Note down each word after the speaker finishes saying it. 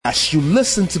As you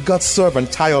listen to God's servant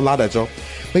Tayo Ladajo,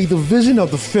 may the vision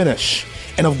of the finish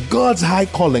and of God's high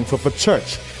calling for the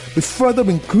church be further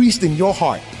increased in your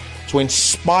heart to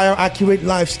inspire accurate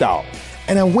lifestyle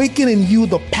and awaken in you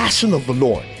the passion of the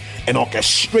Lord and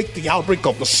orchestrate the outbreak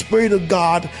of the Spirit of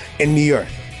God in the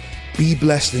earth. Be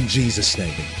blessed in Jesus'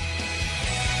 name.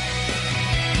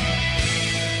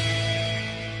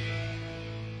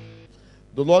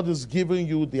 The Lord is giving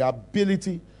you the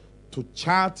ability to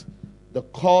chart the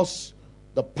course,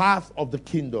 the path of the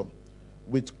kingdom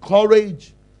with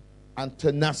courage and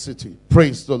tenacity.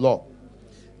 Praise the Lord.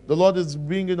 The Lord is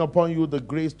bringing upon you the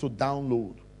grace to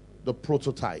download the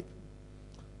prototype.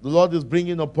 The Lord is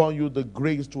bringing upon you the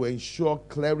grace to ensure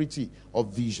clarity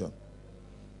of vision.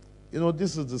 You know,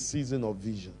 this is the season of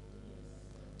vision.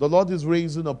 The Lord is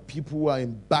raising up people who are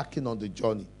embarking on the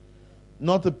journey.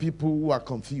 Not the people who are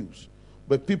confused,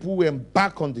 but people who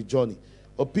embark on the journey.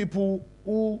 Or people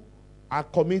who are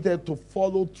committed to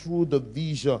follow through the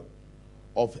vision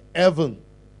of heaven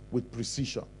with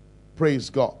precision. Praise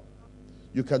God.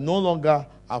 You can no longer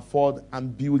afford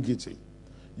ambiguity.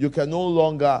 You can no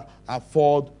longer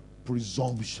afford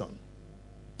presumption.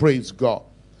 Praise God.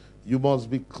 You must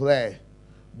be clear.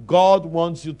 God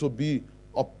wants you to be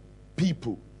a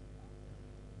people,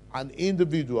 an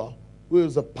individual who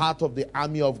is a part of the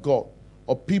army of God,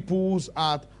 or people whose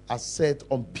heart are set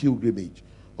on pilgrimage,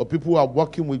 or people who are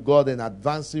working with God and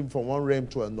advancing from one realm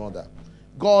to another.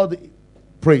 God,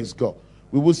 praise God.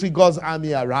 We will see God's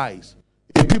army arise.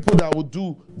 A people that will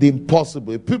do the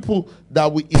impossible. A people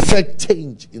that will effect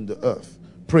change in the earth.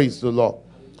 Praise the Lord.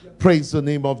 Praise the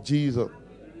name of Jesus.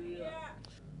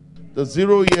 The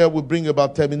 0 year will bring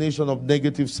about termination of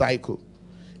negative cycle.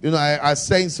 You know, I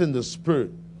sense in the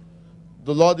spirit,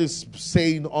 the Lord is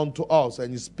saying unto us,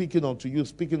 and He's speaking unto you,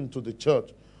 speaking to the church.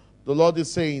 The Lord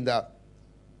is saying that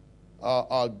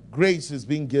grace is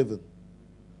being given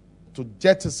to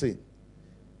jettison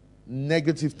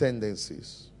negative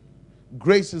tendencies.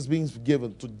 Grace is being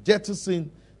given to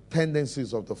jettison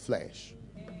tendencies of the flesh.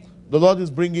 The Lord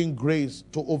is bringing grace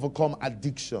to overcome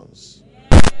addictions.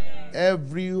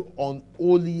 Every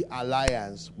unholy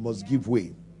alliance must give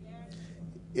way.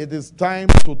 It is time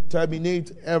to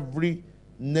terminate every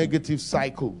negative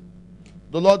cycle.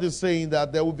 The Lord is saying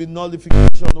that there will be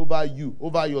nullification over you,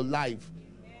 over your life,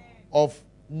 of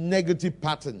negative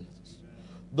patterns.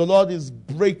 The Lord is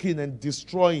breaking and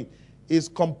destroying, is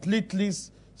completely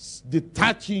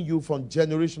detaching you from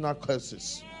generational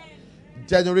curses.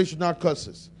 Generational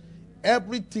curses.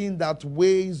 Everything that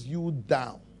weighs you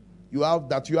down, you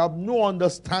have no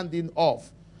understanding of,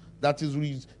 that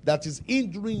is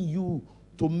hindering you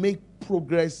to make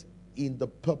progress in the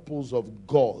purpose of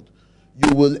God.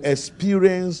 You will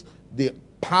experience the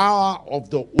power of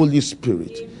the Holy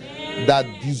Spirit. Amen. That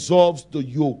dissolves the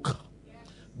yoke.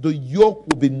 The yoke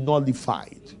will be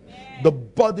nullified. Amen. The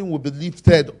burden will be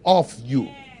lifted off you.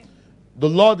 Amen. The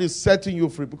Lord is setting you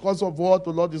free. Because of what the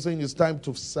Lord is saying, it's time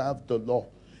to serve the Lord.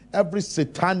 Every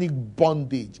satanic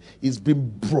bondage is being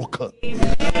broken.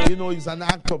 Amen. You know, it's an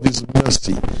act of His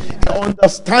mercy.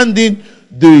 Understanding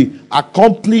the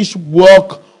accomplished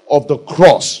work of the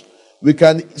cross, we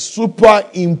can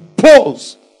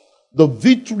superimpose the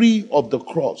victory of the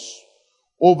cross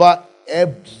over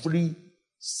every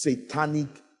satanic,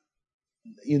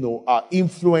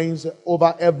 influence,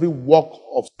 over every work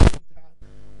of Satan,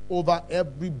 over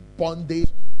every bondage,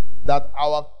 that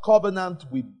our covenant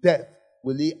with death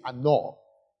will He annul.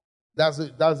 That's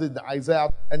it in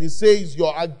Isaiah. And He says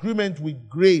your agreement with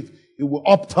grave, it will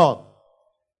upturn.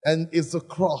 And it's the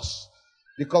cross.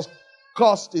 Because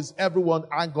cursed is everyone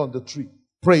hanged on the tree.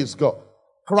 Praise God.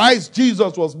 Christ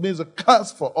Jesus was made a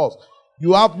curse for us.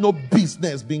 You have no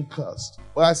business being cursed.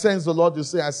 But I sense the Lord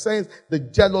is saying, I sense the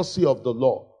jealousy of the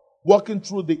Lord working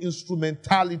through the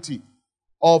instrumentality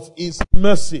of His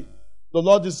mercy. The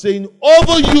Lord is saying,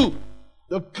 over you,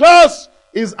 the curse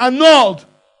is annulled.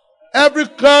 Every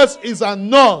curse is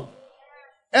annulled.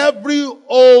 Every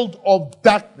hold of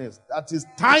darkness that is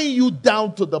tying you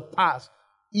down to the past,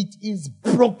 it is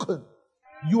broken.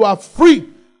 You are free.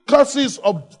 Curses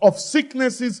of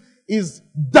sicknesses is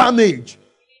damage.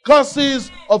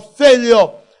 Curses of failure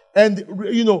and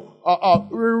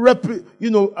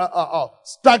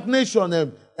stagnation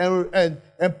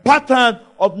and pattern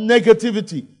of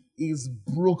negativity is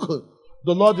broken.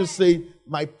 The Lord is saying,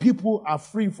 my people are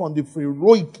free from the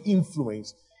heroic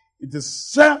influence. It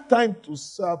is time to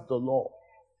serve the Lord.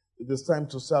 It is time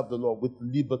to serve the Lord with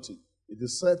liberty. It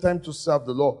is time to serve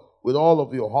the Lord with all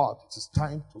of your heart. It is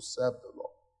time to serve the Lord.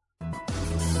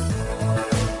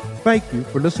 Thank you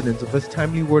for listening to this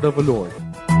timely word of the Lord.